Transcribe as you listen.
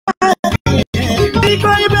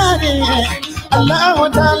Allah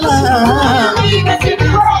Ta'ala.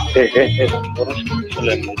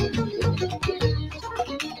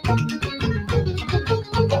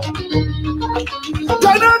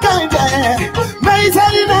 Jano kanje, mai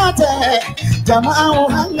sari nate, jama'u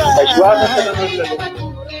hanga.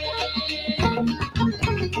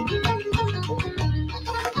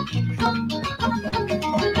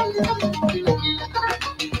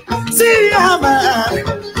 Siyama,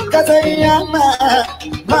 katayama,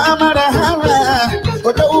 mama rahama,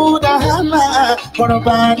 kodauda hama,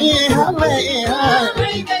 korobani hama.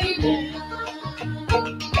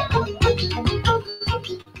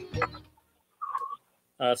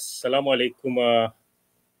 Assalamu alaikum.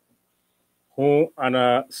 Hu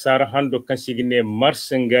ana sar hando kansigine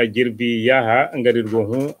marsenga jirbi yaha ngarirgo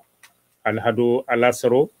hu alhado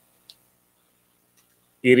alasaro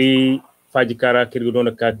iri fajikara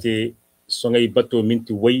kirgodona kate songay bato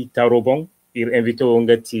minti way tarobon ir invité o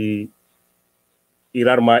ngati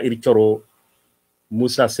irarma iri choro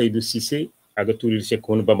Moussa Seydou Cissé aga turir se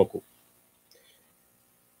kon Bamako.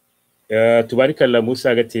 Tubarikalla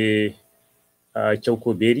Moussa gate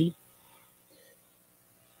chawko beri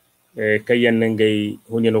kayan ngay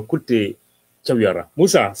honeno kulte chawyara.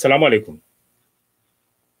 Moussa, salam alaikum.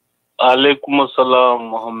 Alaikum assalam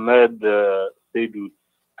Mohamed Seydou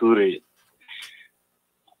Touré.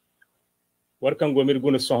 Warkango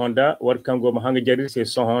mirguna sohonda, warkango mahanga jarir se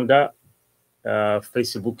sohonda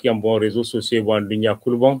Facebook yam bon réseaux sociaux bon dunya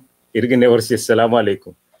kulbon irgene warse salam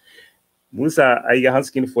alaikum. Moussa ayga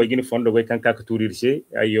hanskin foygini fondo way kanka ka turirse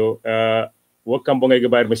ayo wakam bonga ga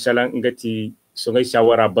bayar mashalan ngati so ngay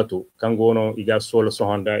shawara bato kangono iga solo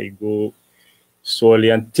sohonda igo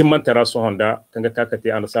solian timantara sohonda kanga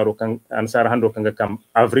kakati ansaro kan ansar hando kanga kam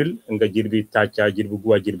avril nga jirbi tacha jirbi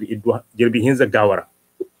guwa jirbi idwa jirbi hinza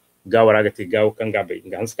gawara gati gaw kanga bay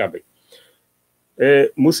nga hanska bay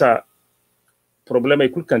Moussa problème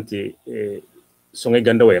kul kanti so ngay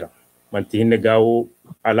ganda wayra manti hinne gaw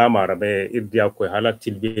alama rabe irdiya ko hala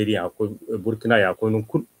tilberi ko burkina ya ko nun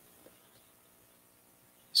kun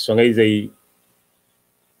so ngay zay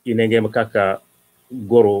inenge makaka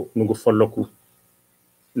goro nungu folloku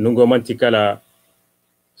nungu mantikala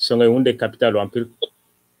so ngay hunde capital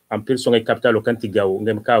ampir so ngay capital kanti gaw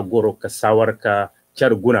ngem ka goro ka sawar ka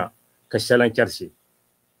char guna ka shalan charsi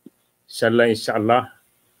inshallah inshallah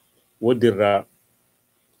wodira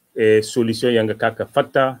solution yanga kaka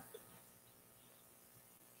fatta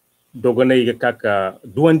dogona yiga kaka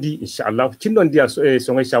duwandi inshallah cindon dia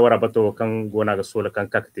so ngay shawara bato kan gona ga sola kan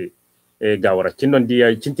kakte gawara cindon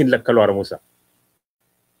dia cintin lakkalo Moussa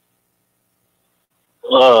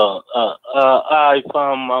I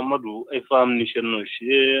fam Mamadou I fam nishano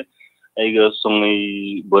she ay ga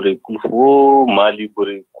songay bore kulfo mali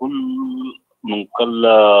bore kul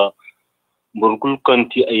nunkalla burkul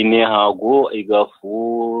kanti ay ne hago ay ga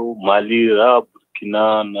fo mali ra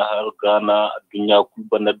burkina nahar gana dunya kul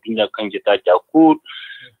bana dunya kanje ta jakut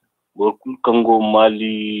burkul kango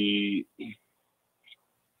mali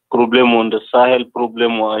problème on the Sahel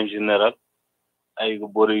problème en général ay ga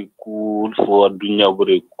bore kul fo dunya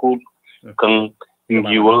bore kul kan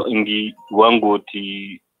ngi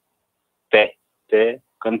wangoti te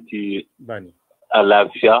kanti bani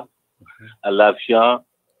alafia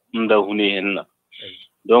nda hune henna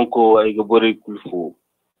donc ay ga bore kulfo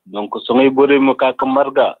donc so ngay bore mo ka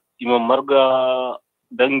marga ima marga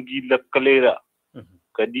dangi lakkalera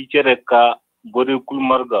kadi cere ka bore kul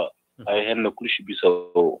marga ay henna kulshi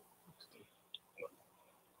bisawo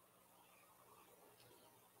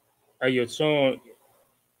ayo so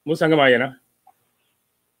Moussa ngama yana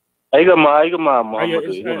aiga ma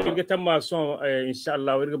irga tamma so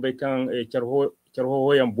inshallah irga bay kan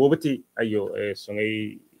charho yam bobati ayo so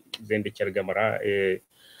ngay zende chargamara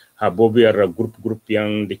ha bobi ar group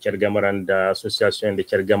yang de chargamara da association de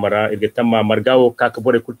chargamara irga tamma margawo kaka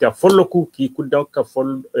bore kulta folloku ki kudda ka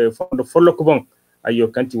fondo folloku bon ayo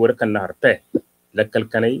kanti wora kan nahar pe lakkal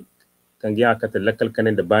kanay kan giya kata lakkal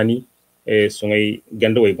kanay da bani so ngay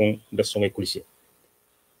gando way bon da so ngay kulsi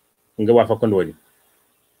nga wafa kon woni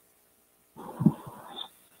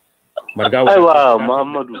margawo aywa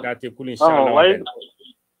Mahamadou gate kul inshallah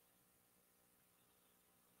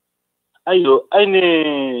ayo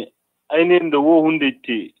ayne ndo wo hunde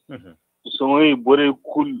te so ngay bore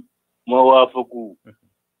kul ma wafaku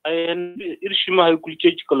ayen irshima hay kul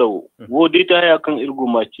ceci kalawo wo deta ya kan irgo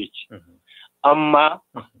ma ceci amma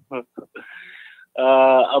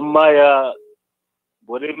ya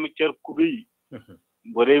bore mi cer kubi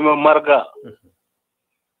bore ma marga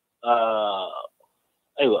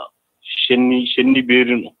aywa shenni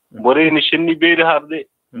berino bore ni shenni beri harde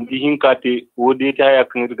ngi hinkate wo deta ya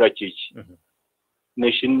kan irga ceci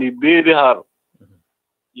na shinni bere har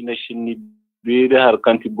ina shinni bere har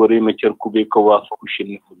kanti bore ma cerkube ka wafa ku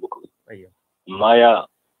shinni fubuko maya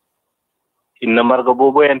inna marga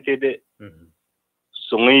bobo yante de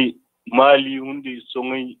songai mali hundi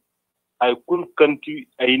songai ay kul kanti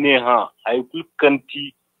ayne ha ay kul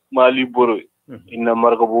kanti mali boro inna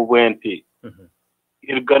marga bobo yante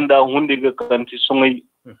irganda hundi ga kanti songai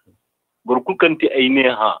borkul kanti ayne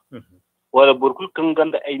ha wala borkul kan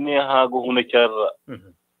ganda ayne ha go huna charra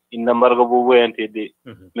inna marga bobo yante de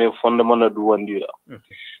me fonda mana du wandira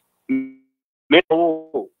me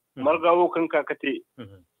o marga wo kan kakate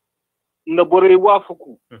na bore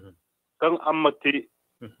wafuku kan ammate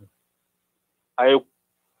ayo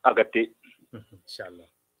agate inshallah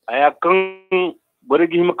aya kan bore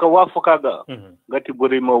gi maka wafuka ga gati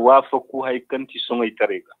bore ma wafuku hay kanti songay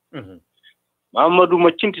tarega Muhammadu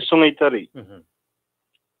macinti songay tare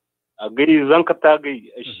a gari zanka ta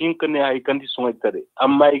gai a shinka ne hay kanti songay tare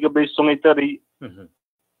amma iga bai songay tare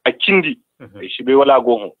a cindi shi bai wala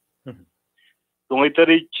goho songay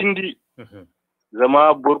tare cindi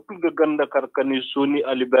zama borkul ga ganda karkani soni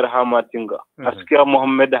aliber hamatinga askiya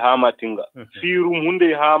muhammad hamatinga firum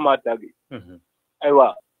hunde hamatage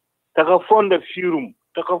aiwa taka fonda firum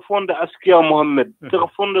taka fonda askiya muhammad taka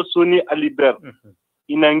fonda soni aliber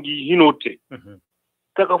inangi hinote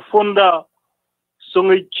taka fonda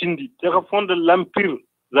songai kindi taka fonda lampir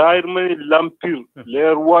zahir mani lampir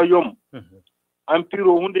le royaume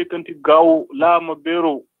ampiro hunde kanti gawo lama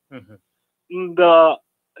bero nda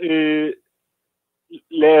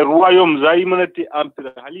le royaume zaimanati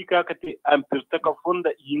empire halika kati empire taka fonda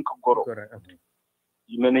hinka goro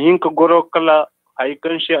yimene hinka goro kala ay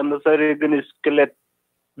kanshi andasare gane skelet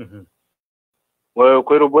wa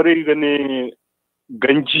ko robori gane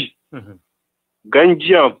ganji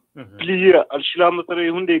ganjiam pliya alshilam tare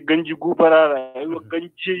hunde ganji guparara ay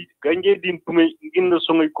ganje din tume ginda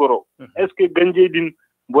songay goro est ce que ganje din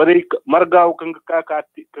bore margaw kanga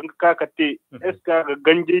kakate est ce que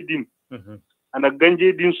ganje din ana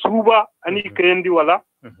ganje din suba ani kayandi wala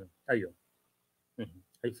ayo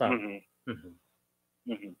ay fa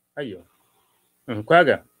ayo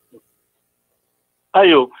kwaga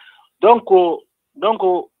ayo donc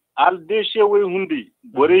al deshe we hundi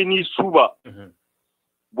bore ni suba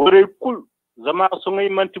bore kul zama songay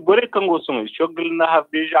manti bore kango songay shogal na have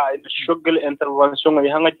deja ay shogal intervention ay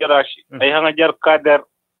hanga jarashi ay hanga jar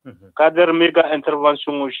kader mega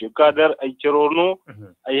intervention oshi kader ay cerono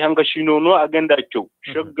ay hanga shinono agenda chow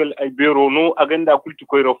shogal ay berono agenda kulti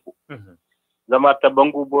koy rofu zama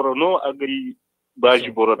tabangu borono agay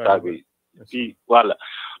baji borota gay si wala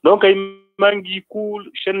donc ay mangi cool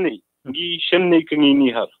chenne ngi kangi ni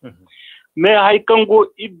har mais hay kango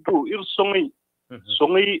iddo ir songay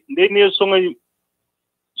ndene songay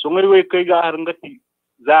we kay ga har ngati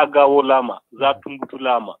za gawo lama za tumbutu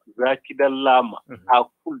lama za kidal lama a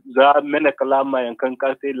kul za menaka lama yan kan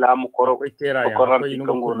karte lama koro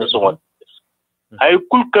kango na songon hay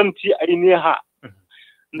kul kanti ay ne ha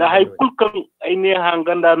na hay kul kan ay ne ha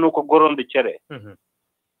nganda no ko goronde cere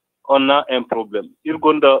on a un problème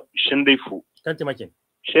irgonda shende fu kanti makin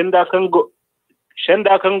shenda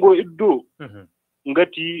kango iddo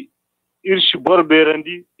ngati irshi bor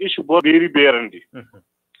berandi irshi bor beri berandi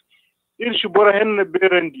irshi bor hen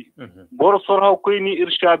berandi bor sorha koyni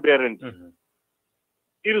irsha berandi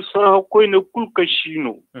ir sorha koyni kulka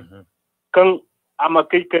shino kan ama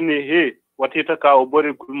kai kane he wateta kawo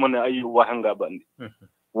bore kulmana ayu wahanga bandi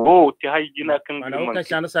wo ti hayjina kan man ka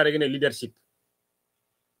shana sare gene leadership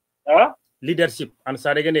leadership an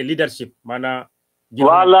sare gene leadership mana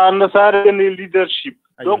wala an sare gene leadership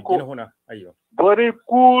donc ayo bore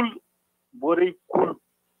kul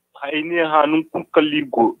hayne hanun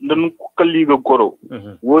kalligo nan kalligo goro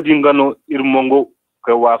wodi ngano irmongo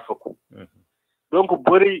ka wafaku donc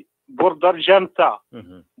bor d'argenta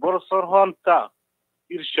bor sorhonta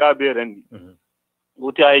ir shaberani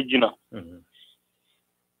wuti ay jina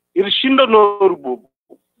ir shinda nor bobo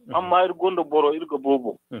amma ir gondo boro irga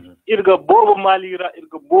bobo malira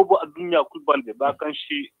irga bobo adunya kulbande ba kan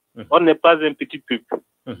shi on n'est pas un petit peuple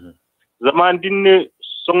zaman dinne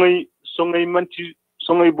songay manti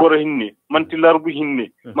songay boro hinne manti larbu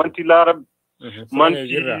hinne manti larab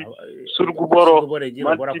manti surgu boro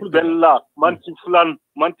manti bella manti fulan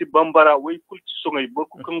manti bambara way kulti songay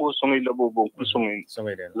boko kango songay la bobo kul songay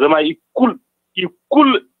zama ikul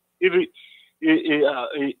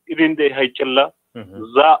irinde haycella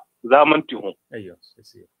za manti hon ayo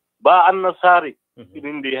ba annasari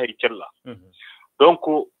irinde haycella donc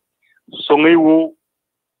songay wo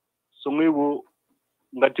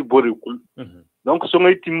ngati bori kul donc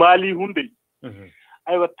songay ti mali hunde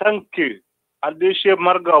aywa tanke alde che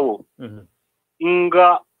margawo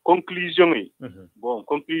inga conclusion yi bon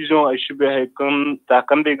conclusion ay shibe hay kan ta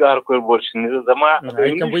kan de gar ko bolsini zama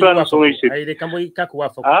ay kan boy wa fa ay de kan boy kak wa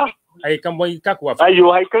fa ay kan boy kak wa fa ayo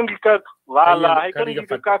hay kan kak wala hay kan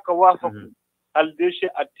kak wa fa al deshe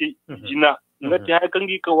atti jina ngati hay kan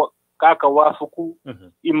kaka wa fa ku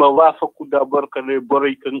ima wa fa ku da barka ne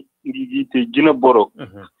boray kan ngi te jina borok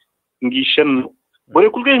ngi shen bore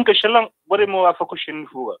kulge hinka shalan bore mo wa fa ko shen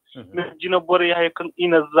fuga me jina bore hay kan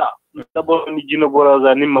ina za da bore ni jina bora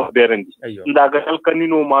za ni ma berendi ndaga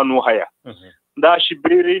alkanino manu haya nda shi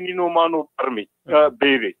bere ni no manu parmi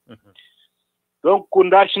bere donc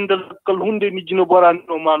nda shinda kal hunde ni jina bora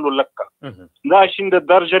no manu lakka nda shinda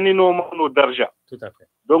darja ni no manu darja tout à fait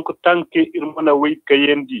donc tanke irmana way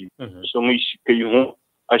kayendi so ngi shi kay hon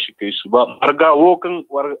ashi kay suba marga wo kan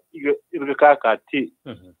war irga kaka te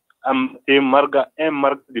am te marga un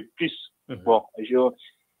marga de plus bon je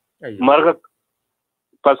marga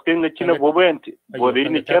parce que nga cina bobo ente bode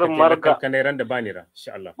ni cer marga kaneran de banira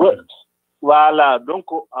inshallah voilà donc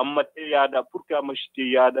amma te yada pour que amma shite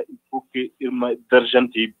yada il faut que irma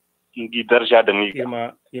darjante ngi darja da ngi irma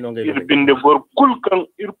ino ngay binde bor kulkan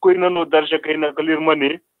ir koy nano darja kay na kalir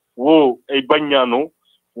mané wo ay bagnano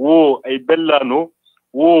wo ay bellano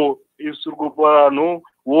wo ay surgo borano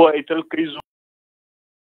wo ay tal krizo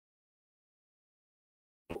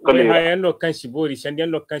kale hayano kanshi bori shandian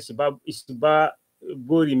lo kanshi ba isba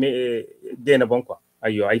bori me dena bon quoi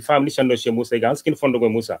ayo ay family shando che Musa ga skin fondo go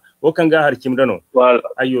Musa o kanga har kimdano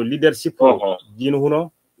ayo leadership jinu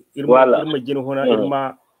huno irma jinu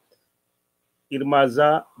huna irma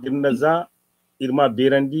za dirnaza irma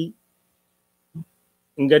berandi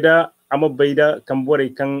ngada ama bayda kambore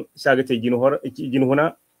kan sagate jinu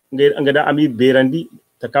huna ngada ami berandi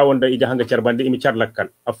takawonda ija hanga charbande imi char lakkal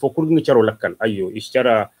afokur ngi charo lakkal ayo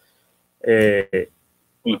ischara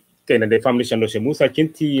kayna de family shando che Musa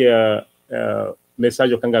kinti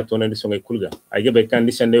message kanga tonandi songa kulga ayge be kan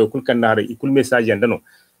dishande o kulkan nare ikul message andano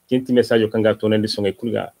kinti message kanga tonandi songa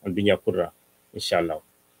kulga andinya kurra inshallah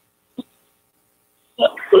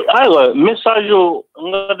aywa message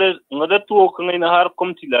ngada tuwo kan ina har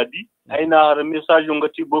komti ladi aina har message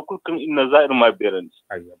ngati bokul kan inna zair ma berandi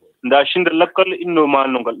nda shinda lakkal inno ma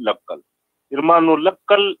no lakkal irmano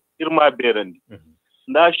lakkal irma berandi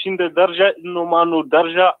nda shinda darja inno ma no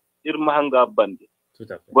darja irma hanga bande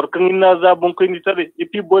barkan ina za bon ko ni tare et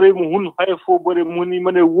puis bore mu hun hay fo bore mu ni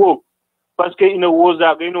mane wo parce que ina wo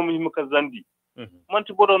za ga ino mu ka zandi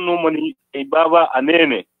manti bodo no mani e baba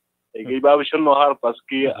anene e ga baba shonno har parce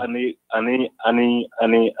que ani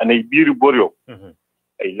biru boryo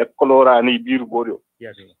ay lekkolora ani biru boryo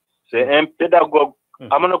c'est un pédagogue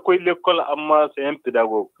amana koy l'école amma c'est un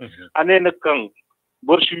pédagogue anene kan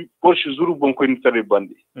borshi zuru bon ko ni tare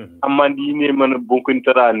bandi amma ndi ne man bon ko ni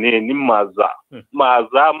tara ne ni maza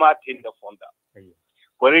ma tinda fonda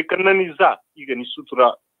bore kanani za igani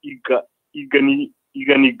sutura igani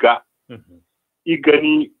ga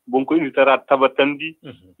igani bon ko ni tara tabatandi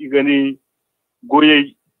igani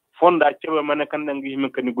goye fonda cebe man kan nangi himi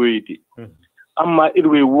kan goyiti amma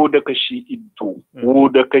irwe woda kashi iddo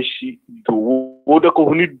woda ko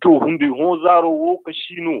huniddo hunde ho zaro wo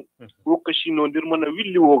kashi no ndir mana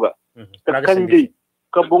willi woga ta kanje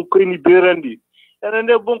ka bon ko ni berandi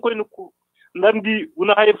erende bon ko ni ku ndandi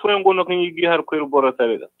una hay frengo no kan yigi har ko boro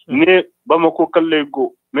taweda ne bama ko kalle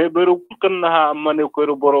go me bero kan na ha amane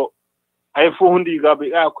ko boro hay fo hundi gabe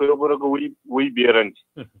ko boro go wi berandi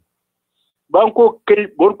banko kay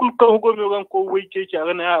borkul kan go me banko way ke ci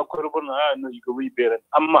agana ko robon no igo wi beren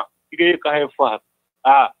amma ige ka hay fa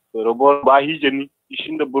robon ba hijeni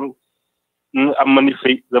ishinda bur amma ni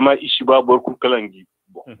fay zama ishiba borkul kalangi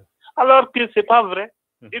bon alors que c'est pas vrai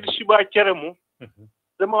ishiba keremo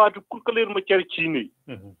zama watu kulkaler ma cercini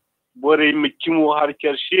bore mi kimo har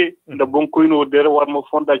cerche nda bonko ino der war mo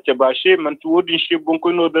fonda ci ba she man tu wodi she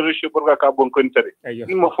bonko ino der she borga ka bonko intare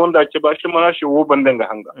ni mo fonda ci ba she mana she wo bandanga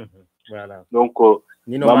hanga voilà donc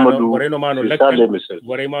nino mano boreno mano lakkal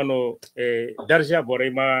boremano darja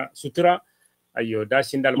borema sutura ayo da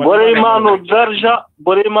sindal boremano darja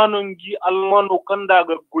boremano ngi almano kanda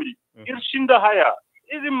ga goli irshinda haya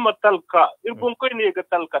idim matalka ir bonko ne ga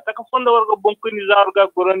talka taka fonda warga bonko ni zarga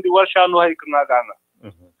gorandi warshano hay kana ganga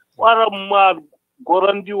wara ma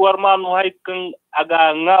gorandi warmano hay kan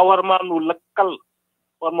aga nga warmano lakkal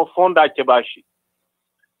warma fonda ce bashi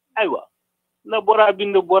aywa na bora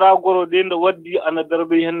binde bora goro de nda waddi ana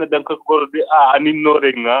darbe henna danka goro de anin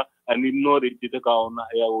nore ti taka ona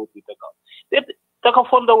yawo ti taka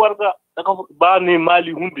fonda warga taka ba ne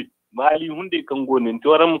mali hunde kan gonen to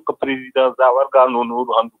waram ka president za warga no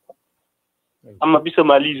handu amma bisa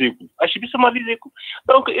mali zeku ashi bisa mali zeku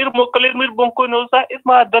donc ir mo kaler mir bonko no sa ir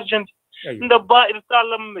ma darjanti nda ba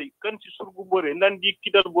irtalam mai kanti surgu bore nan di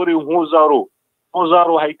kidal bore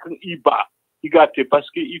hozaro hay kan iba igate parce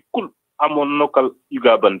que ikul amon nokal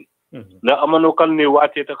iga bandi na amanokal ne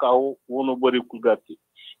wate ta kawo wono bore kulgate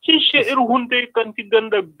kishe hunde kanti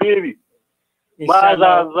ganda beri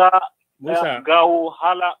baza za gawo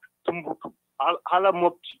hala tumbutu hala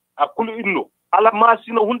mopti akulu inno ala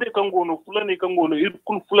masina hunde kangono fulani kangono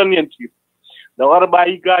irkul fulani yanti da war ba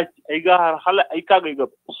ay ga hala ay kaga ga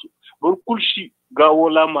bor kulshi gawo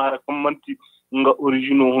la mara kamanti nga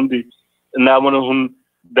original hunde na mana hun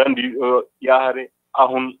dandi yahare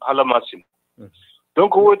ahun hala masin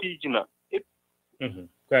donc woti jina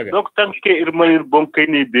donc tant que irmanir bon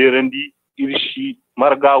kayni berandi irshi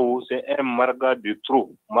margawo c'est un marga de trop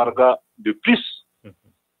marga de plus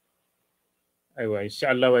aywa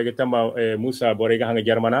inshallah wa tamba Musa bore ga hanga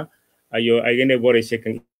jarmana ayo ay bore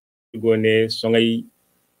sekan gone songay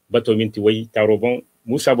bato minti way taro bon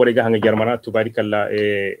Musa bore ga hanga jarmana tubarikalla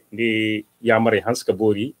ni yamare hanska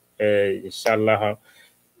bori inshallah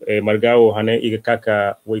margawo hane iga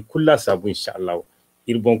kaka way kulla sabu inshallah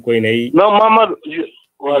il bon koy nay non Mamadou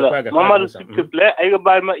voilà Mamadou s'il te plaît ay ga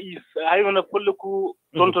bay ma ay wona fulku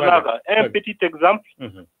tontonaga un petit exemple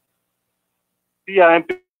s'il y a un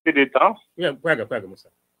peu de temps kwaga Musa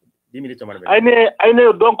 10 minutes man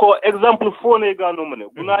ayne donc exemple fone ga no mane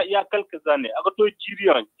buna ya quelques années agato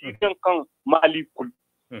jiriyan kan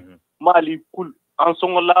mali kul an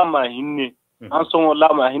songo lama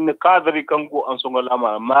hinne kadri kango an songo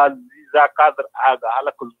lama ma za kadr aga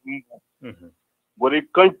halaka zumbu bore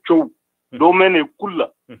kancho domaine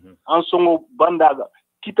kulla an songo bandaga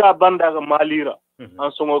kita bandaga malira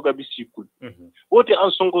an songo ga bisikul wote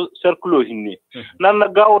an songo circulo hinne nan na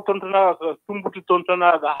gawo tontana tumbutu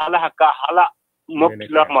tontana ga hala mopti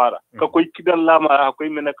la mara ka koy kidan la mara koy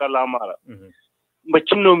menaka la mara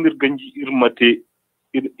mbacino mir ganji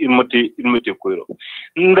irmate koyro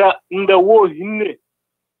nda wo hinne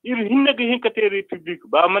ga hinkate république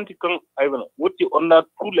ba manti kan aybana wote on a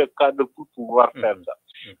tous les cadres pour pouvoir faire ça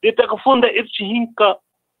de ta fonda irci hinka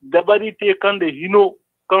dabarite kande hino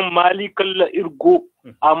kan mali kala irgo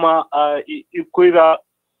ama irkoira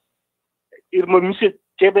irma mise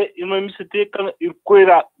te kan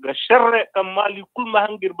irkoira ga sharre kan mali kulma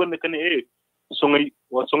hangir bande kan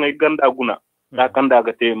songay ganda guna ta kanda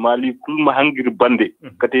ga te mali kulma hangir bande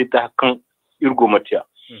kate ta kan irgo matiya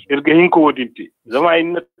irga hinko wodinte zama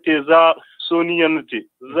innate za soni yanate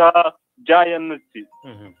za jayanate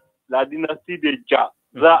la dynastie de ja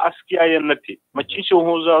za askiya yannate macisho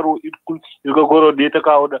hozaro irga goro de ta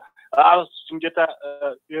kawo da sunjata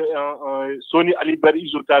soni ali bar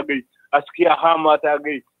izo ta gai askiya hama ta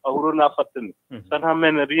gai a huruna fatan san ha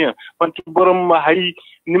men rien panti borom ma hay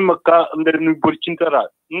nimma ka ndar ni borcintara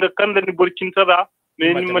nga kanda ni borcintara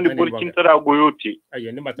me nimma ni borcintara goyote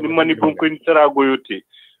nimma ni bonkointara goyote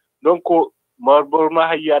donc bor ma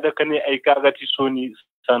hay yada kane ay kagati soni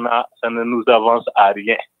sana nous avance à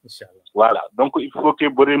rien inchallah voilà donc il faut que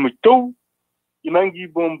bore mu taw imangi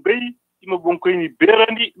bombay ima bonkoy ni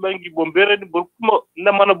berandi imangi bomberandi bor kuma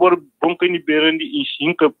na mana bor bonkoy ni berandi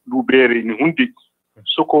inshinka du bere ni hundi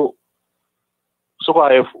soko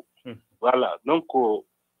ayefu voilà donc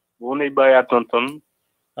on est baya tonton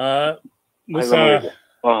Musa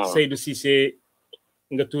Seydou Cissé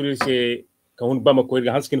nga turir se kawun bama ko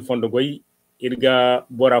irga hanskin fondo goy irga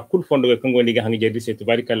bora kul fondo ga kango ndiga hangi jadi se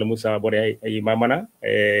tubarikalla Musa bore ay mamana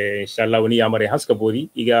inshallah woni yamare haska bori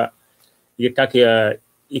iga kake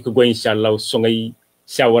iko goy inshallah songay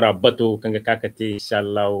shawara bato kanga kakate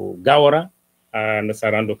inshallah gawara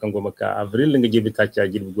nasarando kango maka avril nga jebi tacha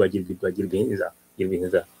jirbi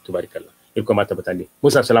hinza tubarikalla irko mata batandi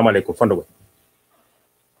Musa assalamu alaikum fondo goy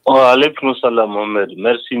wa alaikum assalam Mohamed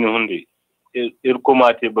merci ni hundi irko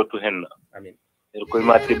mate batu henna amin irko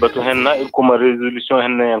mate batu henna irko ma resolution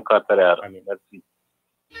henna yan ka tare ara amin merci